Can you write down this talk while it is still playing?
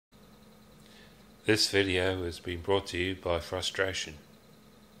This video has been brought to you by Frustration.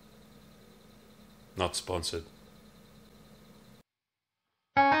 Not sponsored.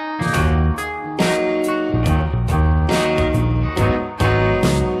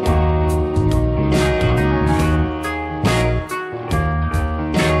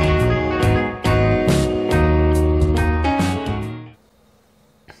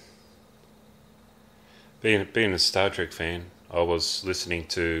 Being a Star Trek fan, I was listening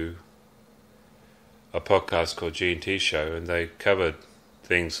to a podcast called G&T Show, and they covered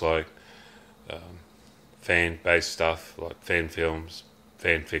things like fan-based stuff, like fan films,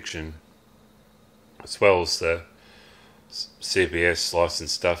 fan fiction, as well as the CBS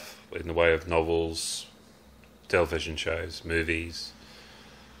licensed stuff in the way of novels, television shows, movies,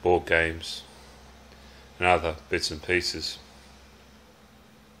 board games, and other bits and pieces.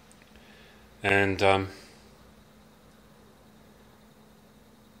 And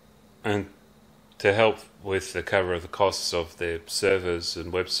to help with the cover of the costs of their servers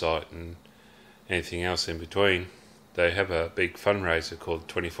and website and anything else in between, they have a big fundraiser called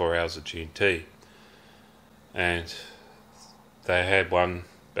 24 Hours of G&T. And they had one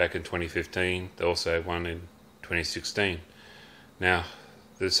back in 2015. They also had one in 2016. Now,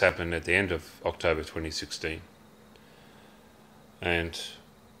 this happened at the end of October 2016. And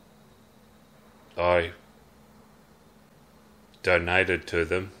I donated to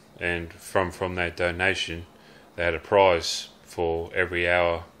them. And from that donation, they had a prize for every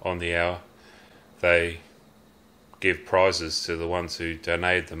hour on the hour. They give prizes to the ones who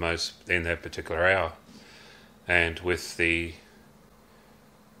donated the most in that particular hour. And with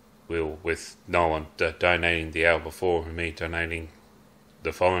no one donating the hour before and me donating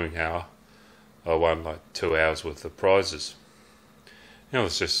the following hour, I won like 2 hours worth of prizes. It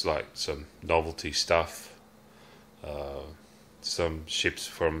was just like some novelty stuff. Some ships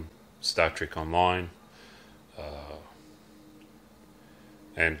from Star Trek Online,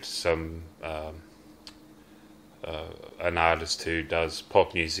 and some an artist who does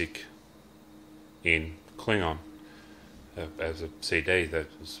pop music in Klingon as a CD that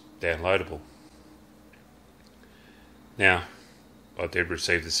was downloadable. Now, I did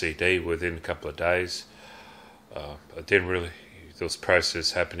receive the CD within a couple of days. I didn't really. There was a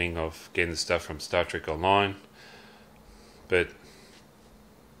process happening of getting the stuff from Star Trek Online. But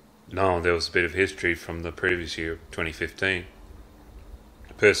no, there was a bit of history from the previous year, 2015.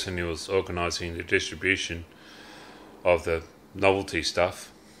 The person who was organising the distribution of the novelty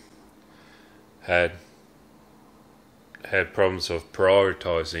stuff had problems of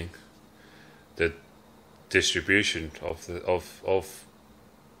prioritising the distribution of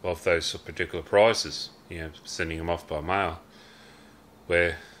those particular prizes. Sending them off by mail.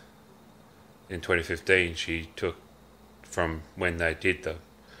 Where in 2015 she took. From when they did the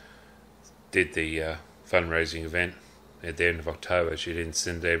fundraising event at the end of October, she didn't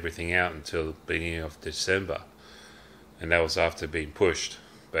send everything out until the beginning of December, and that was after being pushed,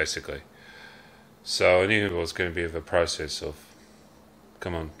 basically. So I knew it was going to be a process of,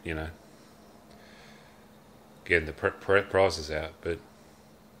 getting the prizes out. But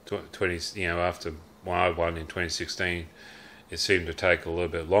after when I won in 2016, it seemed to take a little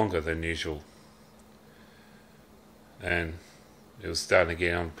bit longer than usual. And it was starting to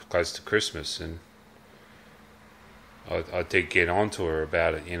get on close to Christmas, and I did get on to her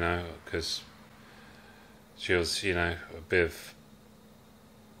about it, because she was, a bit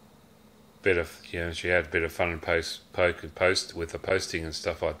of, she had a bit of fun and post with the posting and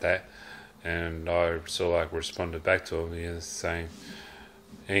stuff like that, and I sort of responded back to her, saying,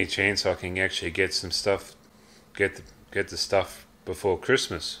 any chance I can actually get some stuff, get the stuff before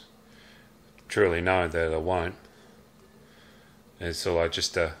Christmas? Truly knowing that I won't. And so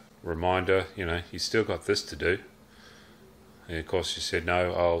just a reminder, you still got this to do. And of course she said,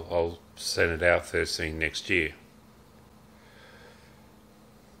 no, I'll send it out first thing next year.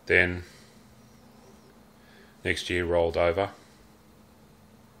 Then next year rolled over.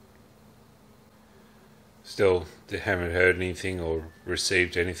 Still haven't heard anything or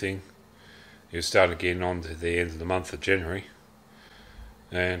received anything. It was starting getting on to the end of the month of January.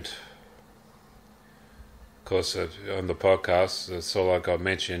 And of course, on the podcast, that's all I got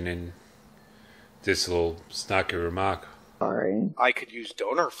mentioned in this little snarky remark. Sorry. I could use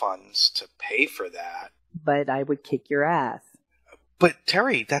donor funds to pay for that. But I would kick your ass. But,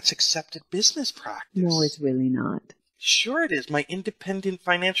 Terry, that's accepted business practice. No, it's really not. Sure it is. My independent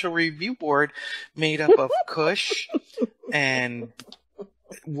financial review board made up of Kush and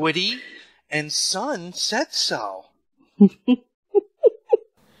Woody and Son said so.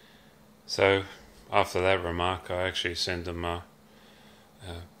 So, after that remark, I actually sent them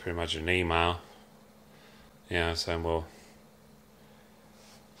pretty much an email saying, well,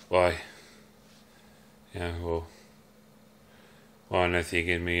 why, well, why on earth are you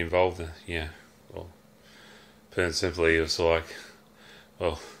getting me involved in? Well, put it simply, it was like,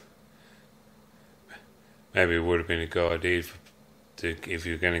 well, maybe it would have been a good idea if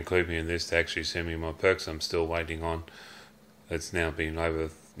you're going to include me in this, to actually send me my perks. I'm still waiting on. It's now been over,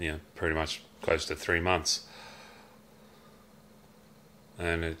 pretty much close to 3 months.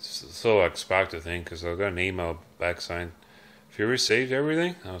 And it's sort of like sparked a thing, because I got an email back saying, "Have you received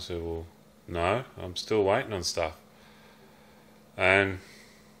everything?" I said, "Well, no, I'm still waiting on stuff." And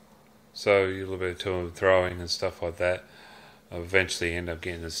so a little bit of to and throwing and stuff like that. I eventually end up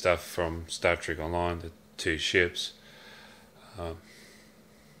getting the stuff from Star Trek Online, the 2 ships.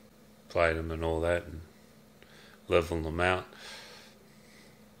 Played them and all that, and leveled them out.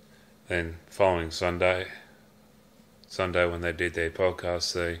 Then following Sunday when they did their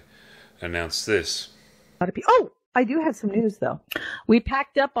podcast, they announced this. Oh, I do have some news though. We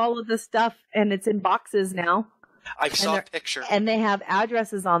packed up all of the stuff and it's in boxes now. I saw a picture. And they have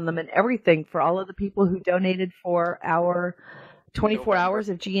addresses on them and everything for all of the people who donated for our 24 hours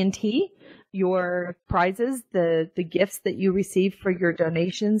of G&T. Your prizes, the gifts that you receive for your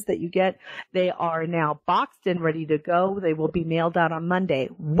donations that you get, they are now boxed and ready to go. They will be mailed out on Monday,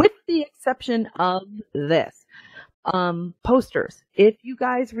 with the exception of this. Posters. If you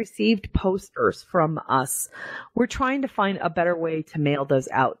guys received posters from us, we're trying to find a better way to mail those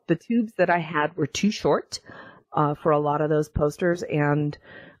out. The tubes that I had were too short for a lot of those posters, and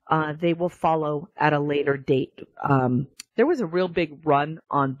they will follow at a later date. There was a real big run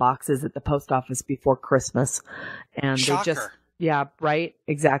on boxes at the post office before Christmas, and Shocker. yeah, right,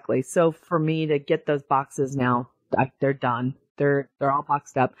 exactly. So for me to get those boxes now, they're done. They're all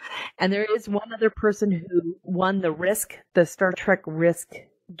boxed up. And there is one other person who won the Star Trek Risk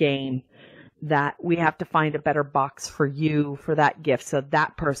game, that we have to find a better box for you for that gift. So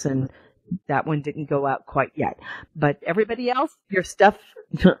that one didn't go out quite yet. But everybody else, your stuff,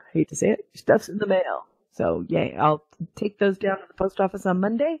 I hate to say it, your stuff's in the mail. So yay, I'll take those down to the post office on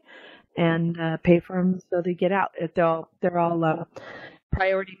Monday and pay for them so they get out. They're all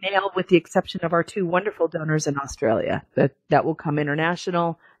priority mail, with the exception of our 2 wonderful donors in Australia. That will come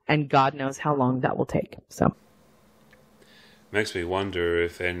international, and God knows how long that will take. So Makes me wonder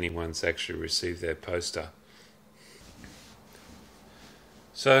if anyone's actually received their poster.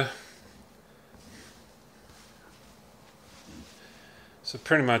 So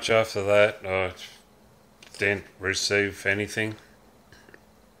pretty much after that, I didn't receive anything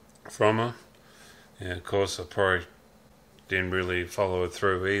from her. And of course, I probably didn't really follow it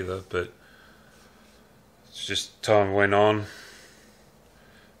through either, but it's just time went on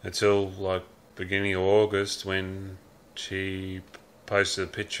until like beginning of August, when she posted a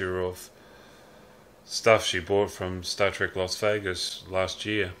picture of stuff she bought from Star Trek Las Vegas last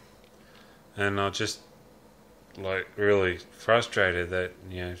year, and I just like really frustrated that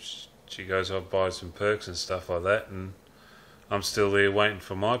she goes off, buys some perks and stuff like that, and I'm still there waiting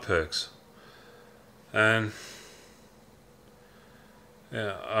for my perks. And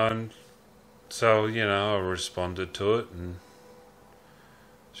so I responded to it, and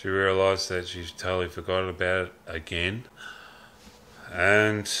she realised that she totally forgot about it again,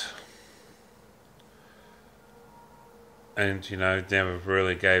 and never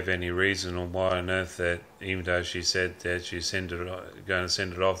really gave any reason on why on earth, that even though she said that she's going to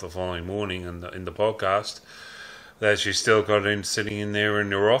send it off the following morning in the podcast, that she still got it sitting in there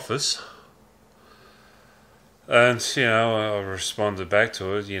in her office. And I responded back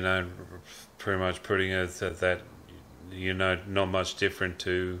to it, pretty much putting it that not much different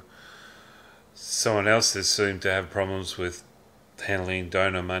to someone else that seemed to have problems with handling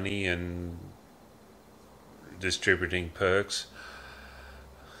donor money and distributing perks.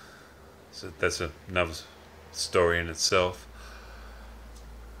 So that's another story in itself.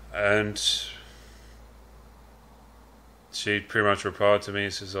 And she pretty much replied to me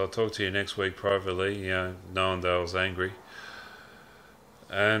and says, "I'll talk to you next week privately," knowing that I was angry.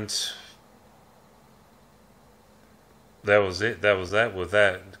 And that was it. That was that with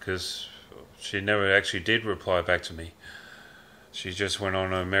that, because she never actually did reply back to me. She just went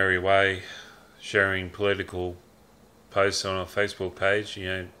on her merry way, sharing political posts on her Facebook page,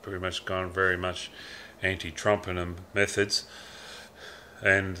 pretty much gone very much anti-Trump in her methods,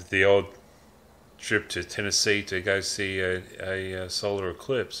 and the odd trip to Tennessee to go see a solar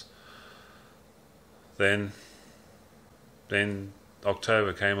eclipse. Then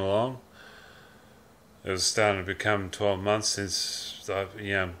October came along. It was starting to become 12 months since I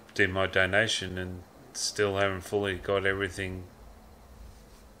did my donation, and still haven't fully got everything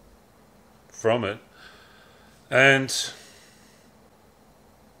from it. And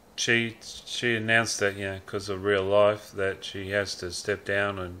she announced that, because of real life, that she has to step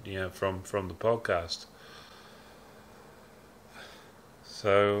down and from the podcast.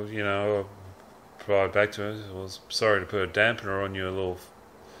 So I replied back to her. I was sorry to put a dampener on your little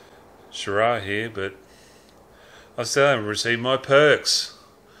charade here, but I still haven't received my perks.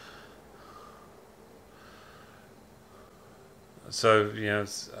 So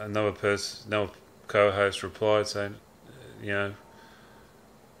another co-host replied saying, I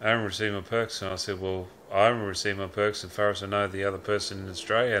haven't received my perks. And I said, well, I haven't received my perks. As far as I know, the other person in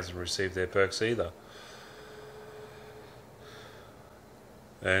Australia hasn't received their perks either.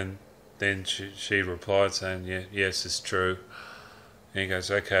 And then she replied saying, yes, it's true. And he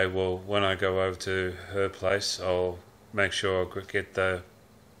goes, okay, well, when I go over to her place, I'll make sure I get the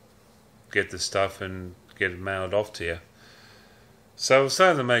stuff and get it mailed off to you. So we're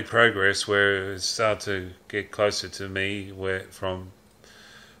starting to make progress where it started to get closer to me, where from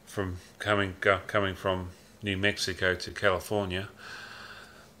coming from New Mexico to California.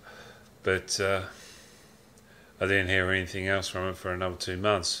 But I didn't hear anything else from it for another 2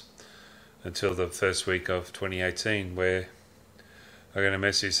 months, until the first week of 2018, where I got a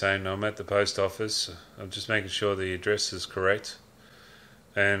message saying I'm at the post office. I'm just making sure the address is correct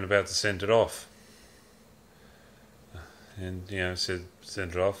and about to send it off. And said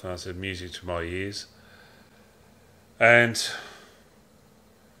send it off, and I said music to my ears. And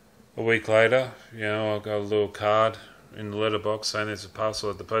a week later, I got a little card in the letterbox saying there's a parcel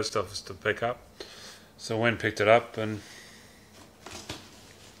at the post office to pick up. So I went and picked it up, and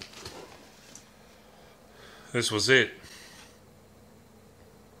this was it.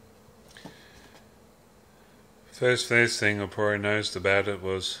 First thing I probably noticed about it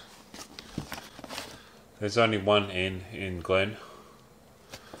was there's only one N in Glen,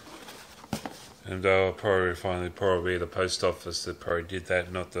 and I'll probably the post office that probably did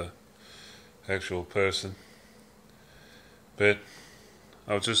that, not the actual person. But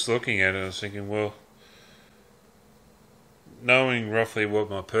I was just looking at it and I was thinking, well, knowing roughly what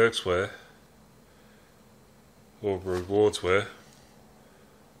my perks were, or rewards were,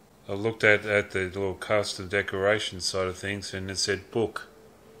 I looked at the little custom decoration side of things, and it said book.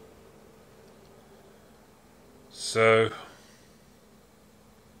 So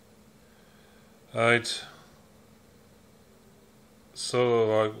I'd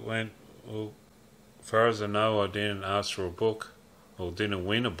sort of went, well, as far as I know, I didn't ask for a book, or didn't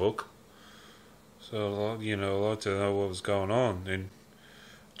win a book. So I'd like to know what was going on, and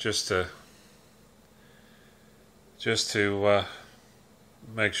just to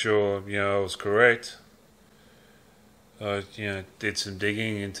make sure I was correct. I did some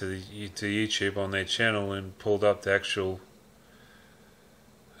digging into YouTube on their channel and pulled up the actual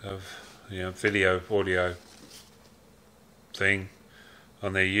video audio thing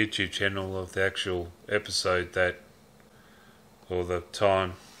on their YouTube channel of the actual episode or the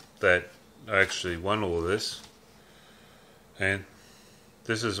time that I actually won all of this, and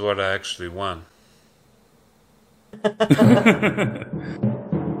this is what I actually won.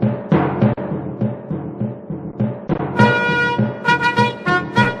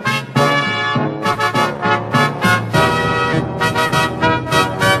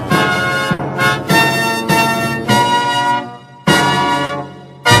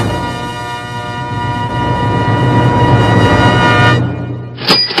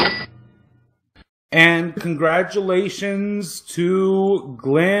 And congratulations to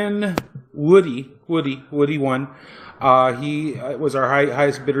Glenn Woody. Woody won. He was our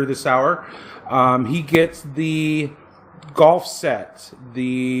highest bidder this hour. He gets the golf set.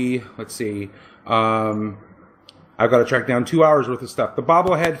 Let's see. I've got to track down 2 hours worth of stuff. The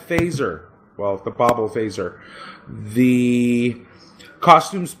bobblehead phaser. Well, the bobble phaser. The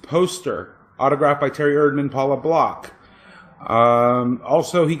costumes poster, autographed by Terry Erdman and Paula Block.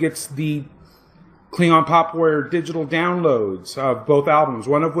 Also, he gets the Klingon Popware digital downloads of both albums,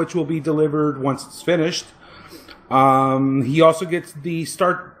 one of which will be delivered once it's finished. He also gets the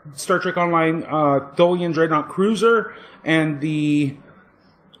Star Trek Online Tholian Dreadnought Cruiser and the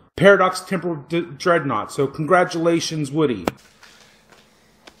Paradox Temporal Dreadnought. So congratulations, Woody.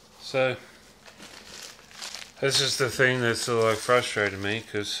 So this is the thing that's frustrated me,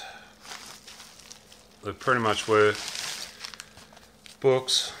 because they pretty much were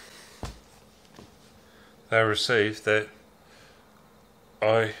books they received that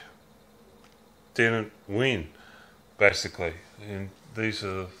I didn't win, basically. And these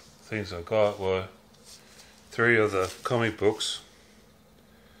are the things I got were 3 of the comic books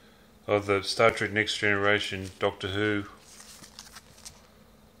of the Star Trek Next Generation Doctor Who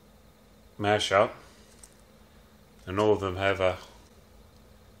mashup, and all of them have a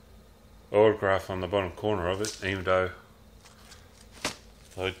autograph on the bottom corner of it, even though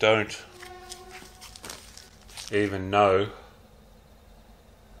I don't even know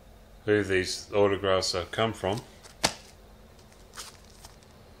who these autographs have come from.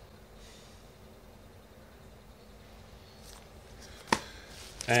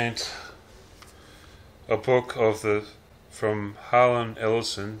 And a book from Harlan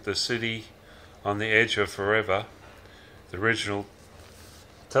Ellison, The City on the Edge of Forever, the original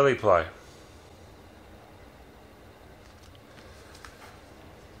teleplay,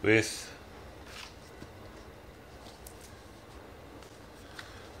 with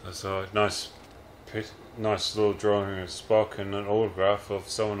a nice little drawing of Spock and an autograph of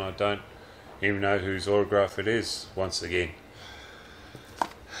someone I don't even know whose autograph it is, once again.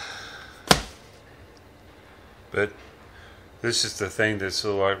 But this is the thing that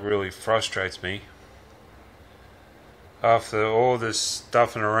sort of like really frustrates me. After all this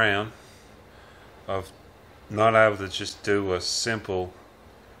stuffing around of not able to just do a simple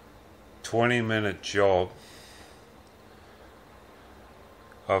 20-minute job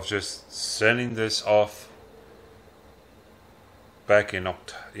of just sending this off back in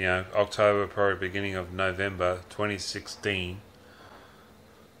October, probably beginning of November 2016,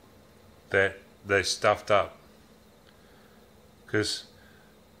 that they stuffed up. Because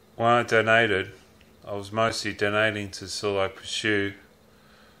when I donated, I was mostly donating to sort of like pursue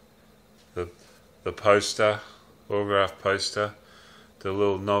the poster, autograph poster, the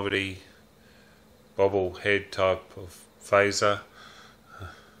little novelty bobblehead type of phaser,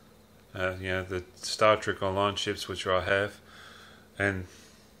 the Star Trek Online ships which I have, and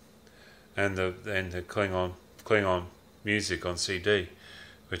the Klingon music on CD,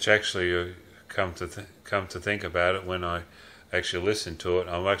 which actually come to think about it, when I actually listen to it,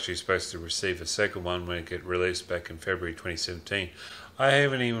 I'm actually supposed to receive a second one when it gets released back in February 2017. I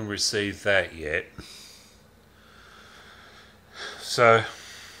haven't even received that yet. So,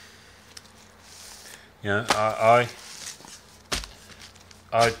 I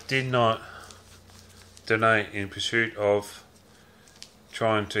did not donate in pursuit of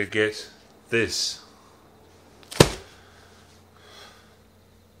trying to get this.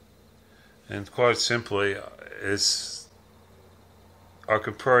 And quite simply, I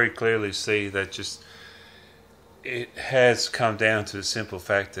could pretty clearly see that it has come down to the simple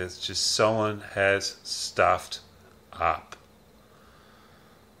fact that just someone has stuffed up.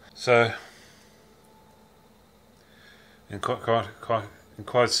 So, and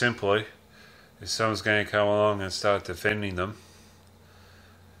quite simply, if someone's going to come along and start defending them,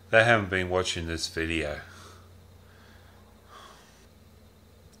 they haven't been watching this video.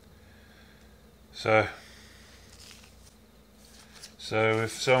 So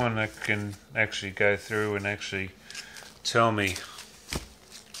if someone that can actually go through and actually tell me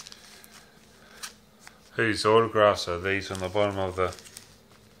whose autographs are these on the bottom of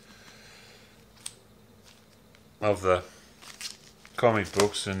the comic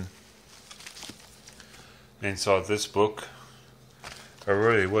books and inside this book, I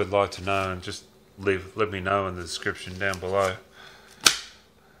really would like to know, and just let me know in the description down below,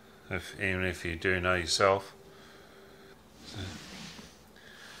 even if you do know yourself.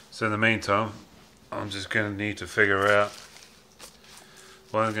 So in the meantime, I'm just going to need to figure out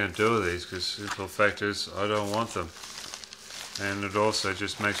what I'm going to do with these, because the simple fact is I don't want them. And it also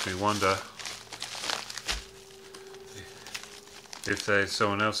just makes me wonder if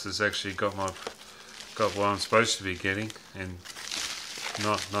someone else has actually got what I'm supposed to be getting, and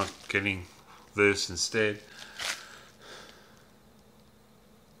not getting this instead.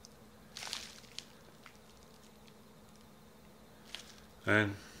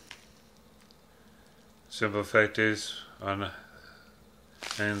 And simple fact is, I know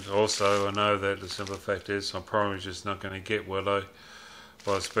that the simple fact is I'm probably just not going to get what I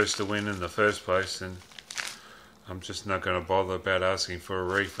was supposed to win in the first place, and I'm just not going to bother about asking for a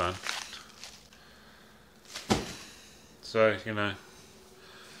refund. So, I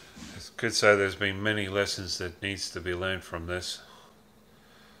could say there's been many lessons that needs to be learned from this,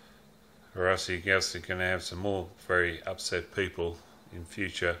 or else you're going to have some more very upset people in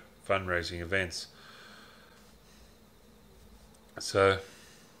future fundraising events. So,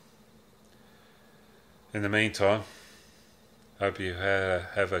 in the meantime, hope you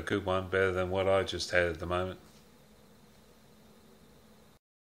have a good one, better than what I just had at the moment.